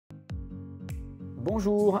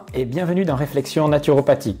Bonjour et bienvenue dans Réflexion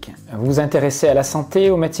naturopathique. Vous vous intéressez à la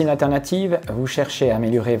santé, aux médecines alternatives, vous cherchez à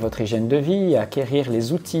améliorer votre hygiène de vie, à acquérir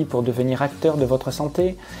les outils pour devenir acteur de votre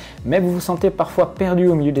santé, mais vous vous sentez parfois perdu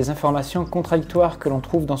au milieu des informations contradictoires que l'on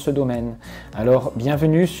trouve dans ce domaine. Alors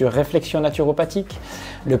bienvenue sur Réflexion naturopathique,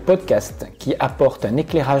 le podcast qui apporte un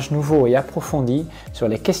éclairage nouveau et approfondi sur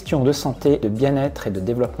les questions de santé, de bien-être et de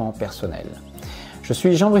développement personnel. Je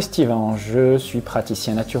suis Jean-Brice Stivan, je suis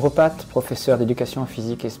praticien naturopathe, professeur d'éducation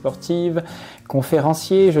physique et sportive,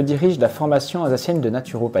 conférencier, je dirige la formation alsacienne de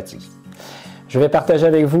naturopathie. Je vais partager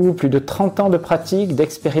avec vous plus de 30 ans de pratique,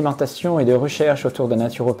 d'expérimentation et de recherche autour de la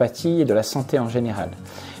naturopathie et de la santé en général.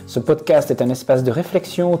 Ce podcast est un espace de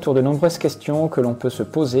réflexion autour de nombreuses questions que l'on peut se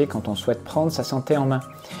poser quand on souhaite prendre sa santé en main.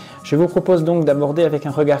 Je vous propose donc d'aborder avec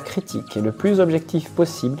un regard critique et le plus objectif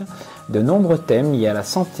possible de nombreux thèmes liés à la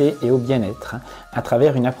santé et au bien-être, à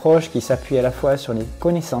travers une approche qui s'appuie à la fois sur les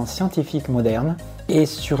connaissances scientifiques modernes et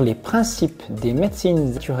sur les principes des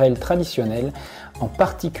médecines naturelles traditionnelles, en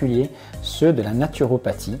particulier ceux de la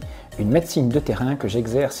naturopathie, une médecine de terrain que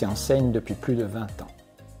j'exerce et enseigne depuis plus de 20 ans.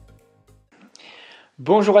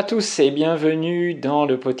 Bonjour à tous et bienvenue dans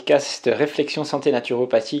le podcast Réflexion santé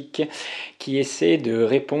naturopathique qui essaie de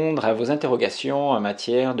répondre à vos interrogations en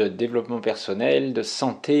matière de développement personnel, de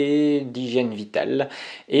santé, d'hygiène vitale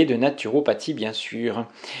et de naturopathie bien sûr.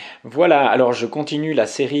 Voilà, alors je continue la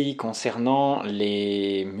série concernant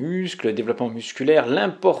les muscles, le développement musculaire,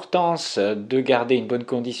 l'importance de garder une bonne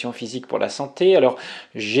condition physique pour la santé. Alors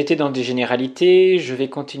j'étais dans des généralités, je vais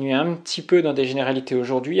continuer un petit peu dans des généralités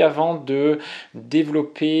aujourd'hui avant de développer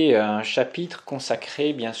un chapitre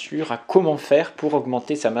consacré bien sûr à comment faire pour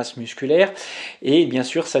augmenter sa masse musculaire et bien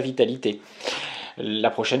sûr sa vitalité la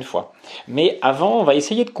prochaine fois. Mais avant, on va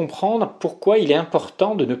essayer de comprendre pourquoi il est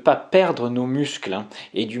important de ne pas perdre nos muscles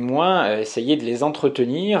et du moins essayer de les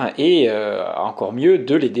entretenir et encore mieux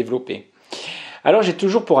de les développer. Alors j'ai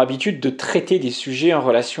toujours pour habitude de traiter des sujets en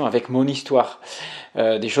relation avec mon histoire,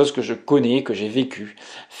 des choses que je connais, que j'ai vécues.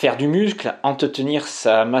 Faire du muscle, entretenir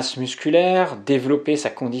sa masse musculaire, développer sa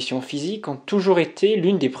condition physique ont toujours été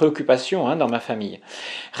l'une des préoccupations dans ma famille.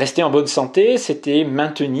 Rester en bonne santé, c'était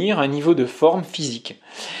maintenir un niveau de forme physique.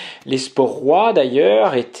 Les sports rois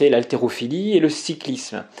d'ailleurs étaient l'haltérophilie et le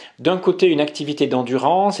cyclisme. D'un côté une activité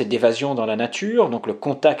d'endurance et d'évasion dans la nature, donc le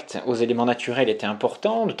contact aux éléments naturels était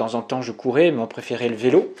important, de temps en temps je courais mais on préférait le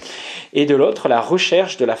vélo, et de l'autre la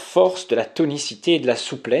recherche de la force, de la tonicité et de la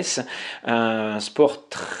souplesse, un sport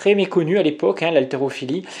très méconnu à l'époque,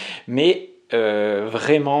 l'haltérophilie, mais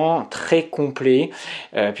vraiment très complet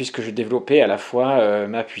puisque je développais à la fois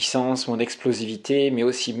ma puissance, mon explosivité, mais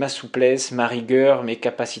aussi ma souplesse, ma rigueur, mes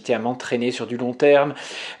capacités à m'entraîner sur du long terme,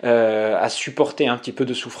 à supporter un petit peu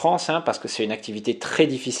de souffrance parce que c'est une activité très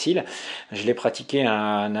difficile. Je l'ai pratiqué à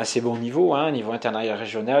un assez bon niveau, niveau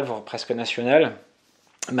interrégional, voire presque national.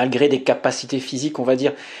 Malgré des capacités physiques, on va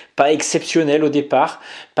dire, pas exceptionnelles au départ,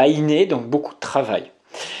 pas innées, donc beaucoup de travail.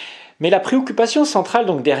 Mais la préoccupation centrale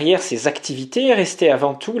donc derrière ces activités restait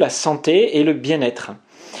avant tout la santé et le bien-être.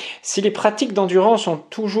 Si les pratiques d'endurance ont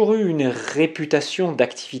toujours eu une réputation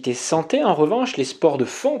d'activité santé, en revanche, les sports de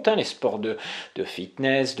fonte, les sports de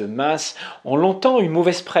fitness, de masse, ont longtemps eu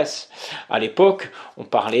mauvaise presse. À l'époque, on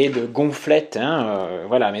parlait de gonflette,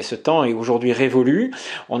 mais ce temps est aujourd'hui révolu.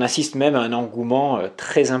 On assiste même à un engouement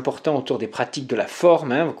très important autour des pratiques de la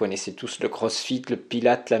forme. Vous connaissez tous le crossfit, le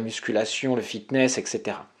pilates, la musculation, le fitness,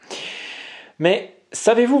 etc. Mais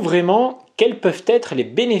savez-vous vraiment quels peuvent être les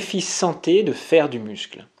bénéfices santé de faire du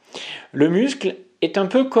muscle ? Le muscle est un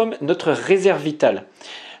peu comme notre réserve vitale.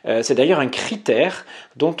 C'est d'ailleurs un critère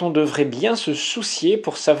dont on devrait bien se soucier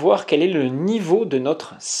pour savoir quel est le niveau de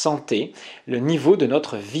notre santé, le niveau de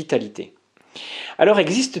notre vitalité. Alors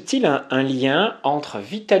existe-t-il un lien entre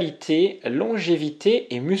vitalité,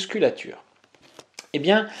 longévité et musculature ? Eh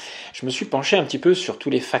bien, je me suis penché un petit peu sur tous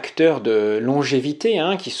les facteurs de longévité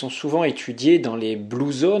qui sont souvent étudiés dans les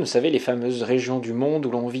blue zones, vous savez, les fameuses régions du monde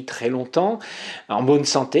où l'on vit très longtemps, en bonne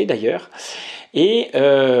santé d'ailleurs. Et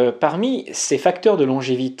parmi ces facteurs de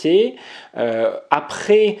longévité,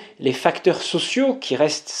 après les facteurs sociaux qui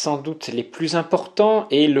restent sans doute les plus importants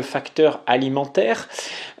et le facteur alimentaire,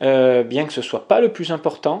 bien que ce ne soit pas le plus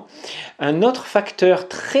important, un autre facteur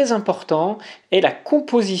très important est la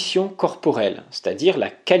composition corporelle, c'est-à-dire la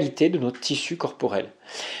qualité de notre tissu corporel.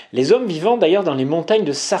 Les hommes vivant d'ailleurs dans les montagnes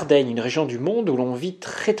de Sardaigne, une région du monde où l'on vit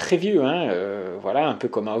très très vieux, un peu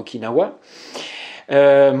comme à Okinawa,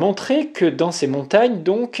 montrait que dans ces montagnes,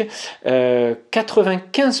 donc,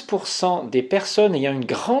 95% des personnes ayant une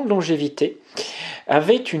grande longévité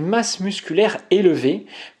avaient une masse musculaire élevée,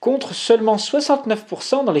 contre seulement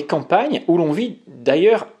 69% dans les campagnes, où l'on vit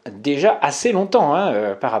d'ailleurs déjà assez longtemps,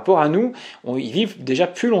 par rapport à nous, ils vivent déjà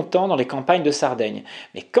plus longtemps dans les campagnes de Sardaigne.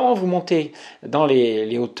 Mais quand vous montez dans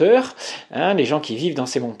les hauteurs, les gens qui vivent dans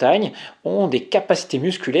ces montagnes ont des capacités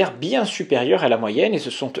musculaires bien supérieures à la moyenne, et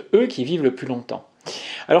ce sont eux qui vivent le plus longtemps.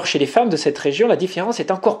 Alors chez les femmes de cette région, la différence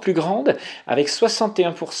est encore plus grande, avec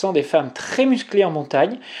 61% des femmes très musclées en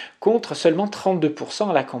montagne, contre seulement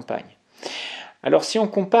 32% à la campagne. Alors si on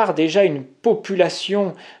compare déjà une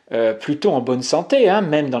population plutôt en bonne santé,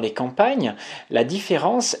 même dans les campagnes, la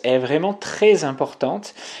différence est vraiment très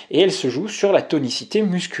importante, et elle se joue sur la tonicité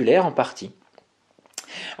musculaire en partie.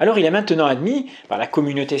 Alors il est maintenant admis par la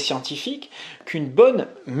communauté scientifique qu'une bonne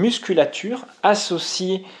musculature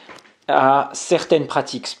associée à certaines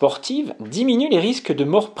pratiques sportives diminue les risques de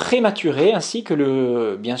mort prématurée ainsi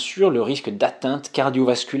que bien sûr le risque d'atteinte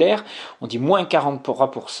cardiovasculaire. On dit moins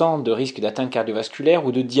 43% de risque d'atteinte cardiovasculaire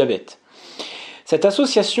ou de diabète. Cette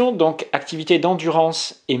association, donc activité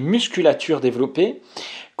d'endurance et musculature développée,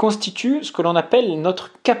 constitue ce que l'on appelle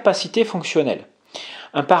notre capacité fonctionnelle.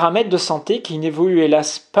 Un paramètre de santé qui n'évolue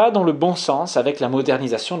hélas pas dans le bon sens avec la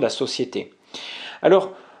modernisation de la société.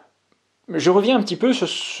 Alors, je reviens un petit peu sur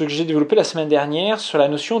ce que j'ai développé la semaine dernière sur la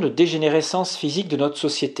notion de dégénérescence physique de notre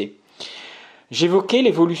société. J'évoquais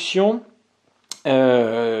l'évolution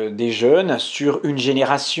des jeunes sur une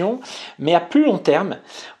génération, mais à plus long terme,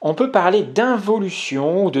 on peut parler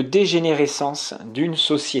d'involution ou de dégénérescence d'une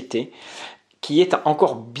société qui est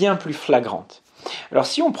encore bien plus flagrante. Alors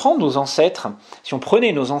si on prend nos ancêtres, si on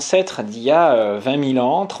prenait nos ancêtres d'il y a 20 000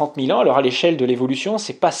 ans, 30 000 ans, alors à l'échelle de l'évolution,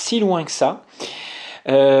 c'est pas si loin que ça.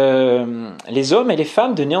 Les hommes et les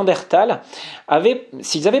femmes de Néandertal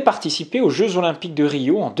s'ils avaient participé aux Jeux Olympiques de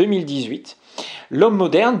Rio en 2018, l'homme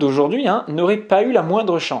moderne d'aujourd'hui n'aurait pas eu la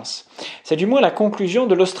moindre chance. C'est du moins la conclusion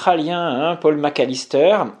de l'Australien Paul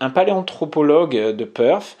McAllister, un paléanthropologue de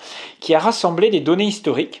Perth, qui a rassemblé des données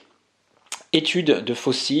historiques, études de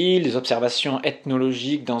fossiles, des observations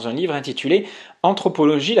ethnologiques dans un livre intitulé «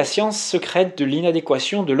 Anthropologie, la science secrète de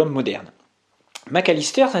l'inadéquation de l'homme moderne ».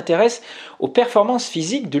 McAllister s'intéresse aux performances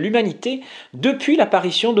physiques de l'humanité depuis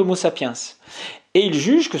l'apparition d'Homo sapiens. Et il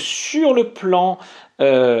juge que sur le plan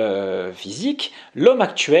physique, l'homme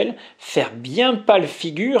actuel fait bien pâle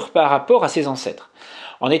figure par rapport à ses ancêtres.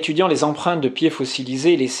 En étudiant les empreintes de pieds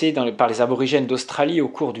fossilisées laissées par les aborigènes d'Australie au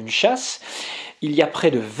cours d'une chasse, il y a près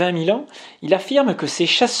de 20 000 ans, il affirme que ces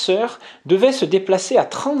chasseurs devaient se déplacer à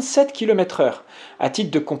 37 km/h. À titre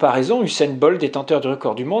de comparaison, Usain Bolt, détenteur du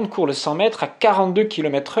record du monde, court le 100 mètres à 42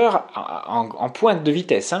 km/h en pointe de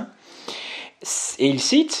vitesse. Et il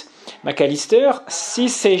cite McAllister, « Si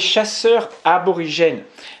ces chasseurs aborigènes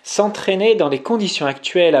s'entraînaient dans les conditions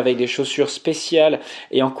actuelles avec des chaussures spéciales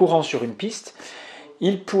et en courant sur une piste,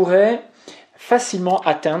 ils pourraient facilement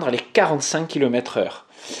atteindre les 45 km/h. »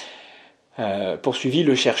 Poursuivit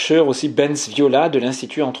le chercheur aussi Benz Viola de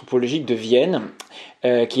l'Institut anthropologique de Vienne,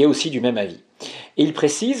 qui est aussi du même avis. Et il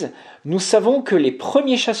précise « Nous savons que les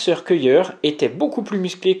premiers chasseurs-cueilleurs étaient beaucoup plus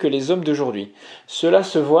musclés que les hommes d'aujourd'hui. Cela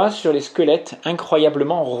se voit sur les squelettes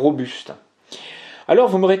incroyablement robustes. » Alors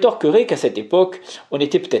vous me rétorquerez qu'à cette époque, on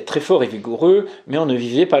était peut-être très fort et vigoureux, mais on ne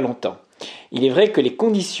vivait pas longtemps. Il est vrai que les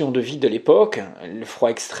conditions de vie de l'époque, le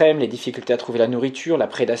froid extrême, les difficultés à trouver la nourriture, la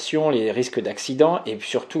prédation, les risques d'accidents et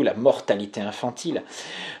surtout la mortalité infantile,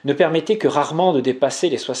 ne permettaient que rarement de dépasser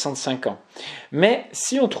les 65 ans. Mais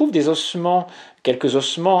si on trouve quelques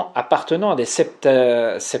ossements appartenant à des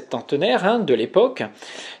septentenaires de l'époque,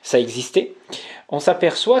 ça existait, on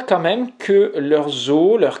s'aperçoit quand même que leurs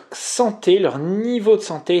os, leur santé, leur niveau de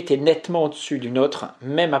santé était nettement au-dessus du nôtre,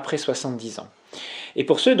 même après 70 ans. Et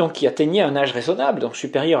pour ceux donc qui atteignaient un âge raisonnable, donc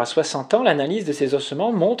supérieur à 60 ans, l'analyse de ces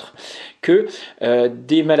ossements montre que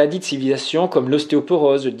des maladies de civilisation comme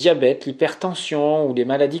l'ostéoporose, le diabète, l'hypertension ou les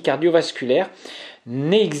maladies cardiovasculaires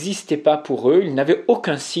n'existaient pas pour eux, ils n'avaient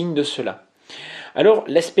aucun signe de cela. Alors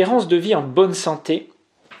l'espérance de vie en bonne santé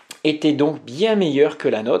était donc bien meilleure que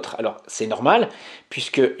la nôtre. Alors c'est normal,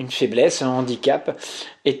 puisque une faiblesse, un handicap,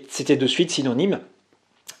 c'était de suite synonyme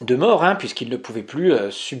de mort, puisqu'ils ne pouvaient plus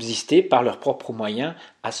subsister par leurs propres moyens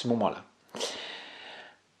à ce moment-là.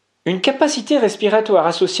 Une capacité respiratoire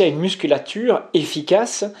associée à une musculature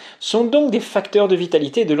efficace sont donc des facteurs de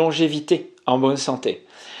vitalité et de longévité en bonne santé.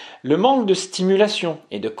 Le manque de stimulation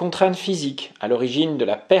et de contraintes physiques à l'origine de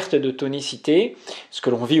la perte de tonicité, ce que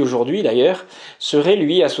l'on vit aujourd'hui d'ailleurs, serait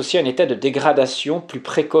lui associé à un état de dégradation plus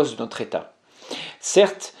précoce de notre état.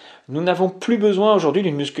 Certes, nous n'avons plus besoin aujourd'hui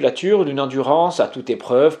d'une musculature, d'une endurance à toute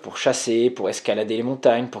épreuve pour chasser, pour escalader les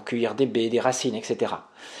montagnes, pour cueillir des baies, des racines, etc.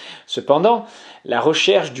 Cependant, la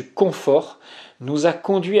recherche du confort nous a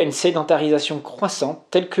conduit à une sédentarisation croissante,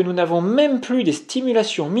 telle que nous n'avons même plus des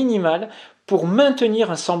stimulations minimales pour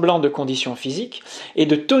maintenir un semblant de condition physique et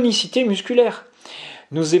de tonicité musculaire.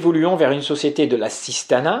 Nous évoluons vers une société de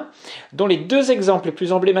l'assistanat, dont les deux exemples les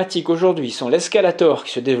plus emblématiques aujourd'hui sont l'escalator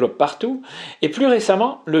qui se développe partout, et plus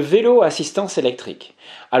récemment le vélo à assistance électrique.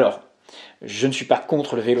 Alors, je ne suis pas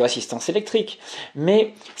contre le vélo à assistance électrique,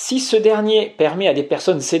 mais si ce dernier permet à des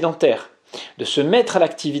personnes sédentaires de se mettre à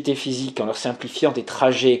l'activité physique en leur simplifiant des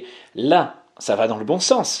trajets, là, ça va dans le bon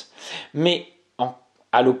sens. Mais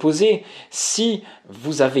à l'opposé, si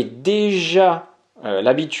vous avez déjà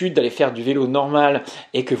l'habitude d'aller faire du vélo normal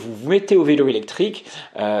et que vous vous mettez au vélo électrique,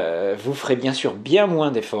 vous ferez bien sûr bien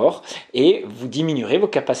moins d'efforts et vous diminuerez vos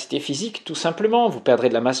capacités physiques tout simplement. Vous perdrez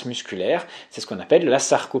de la masse musculaire, c'est ce qu'on appelle la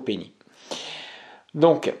sarcopénie.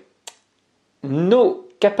 Donc, nos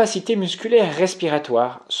capacités musculaires et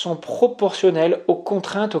respiratoires sont proportionnelles aux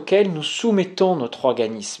contraintes auxquelles nous soumettons notre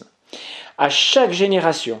organisme. À chaque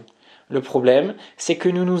génération, le problème, c'est que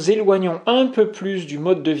nous nous éloignons un peu plus du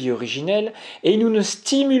mode de vie originel et nous ne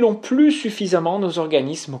stimulons plus suffisamment nos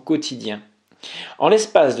organismes au quotidien. En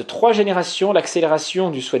l'espace de 3 générations,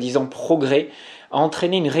 l'accélération du soi-disant progrès a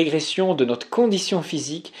entraîné une régression de notre condition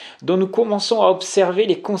physique dont nous commençons à observer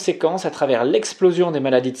les conséquences à travers l'explosion des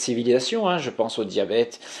maladies de civilisation, je pense au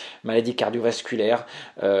diabète, maladies cardiovasculaires,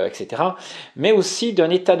 etc., mais aussi d'un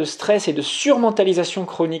état de stress et de surmentalisation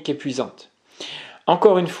chronique épuisante.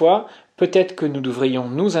 Encore une fois, peut-être que nous devrions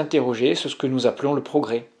nous interroger sur ce que nous appelons le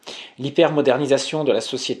progrès. L'hypermodernisation de la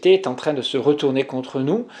société est en train de se retourner contre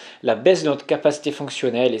nous, la baisse de notre capacité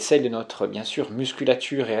fonctionnelle et celle de notre, bien sûr,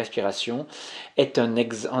 musculature et respiration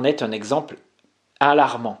en est un exemple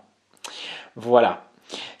alarmant. Voilà.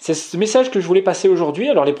 C'est ce message que je voulais passer aujourd'hui.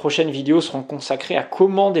 Alors les prochaines vidéos seront consacrées à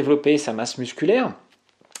comment développer sa masse musculaire.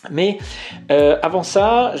 Mais avant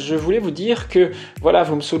ça, je voulais vous dire que voilà,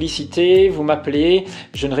 vous me sollicitez, vous m'appelez,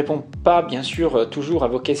 je ne réponds pas bien sûr toujours à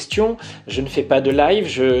vos questions, je ne fais pas de live,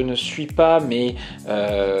 je ne suis pas mes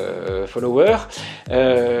followers,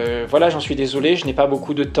 voilà, j'en suis désolé, je n'ai pas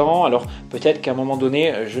beaucoup de temps, alors peut-être qu'à un moment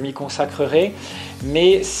donné je m'y consacrerai,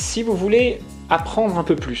 mais si vous voulez apprendre un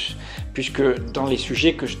peu plus, puisque dans les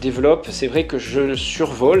sujets que je développe, c'est vrai que je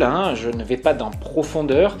survole, je ne vais pas dans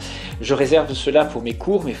profondeur, je réserve cela pour mes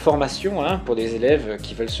cours, mes formations, pour des élèves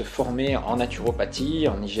qui veulent se former en naturopathie,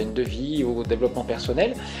 en hygiène de vie ou au développement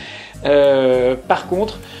personnel. Par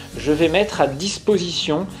contre, je vais mettre à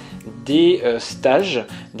disposition des stages,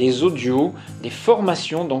 des audios, des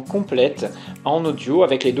formations donc complètes en audio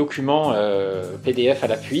avec les documents PDF à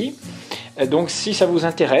l'appui. Donc si ça vous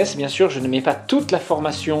intéresse, bien sûr, je ne mets pas toute la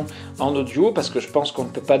formation en audio parce que je pense qu'on ne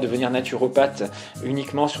peut pas devenir naturopathe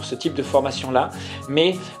uniquement sur ce type de formation-là,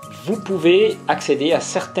 mais vous pouvez accéder à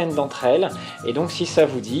certaines d'entre elles et donc si ça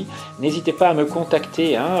vous dit, n'hésitez pas à me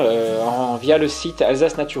contacter via le site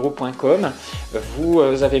alsacenaturo.com. Vous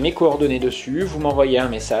avez mes coordonnées dessus, vous m'envoyez un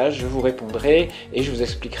message, je vous répondrai et je vous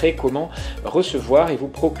expliquerai comment recevoir et vous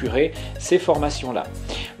procurer ces formations-là.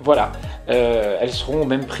 Voilà, elles seront au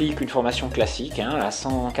même prix qu'une formation classique, à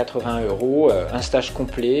 180 €, un stage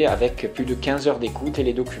complet avec plus de 15 heures d'écoute et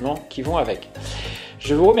les documents qui vont avec.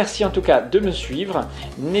 Je vous remercie en tout cas de me suivre.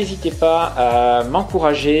 N'hésitez pas à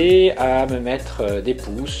m'encourager, à me mettre des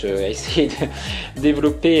pouces, à essayer de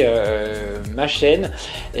développer ma chaîne.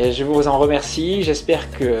 Et je vous en remercie. J'espère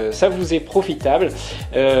que ça vous est profitable.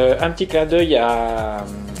 Un petit clin d'œil à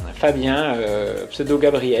Fabien, pseudo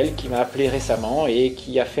Gabriel, qui m'a appelé récemment et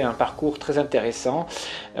qui a fait un parcours très intéressant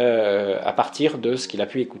à partir de ce qu'il a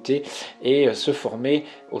pu écouter et se former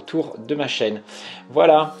autour de ma chaîne.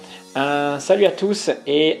 Voilà. Salut à tous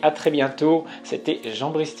et à très bientôt. C'était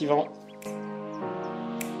Jean-Brice Thivan.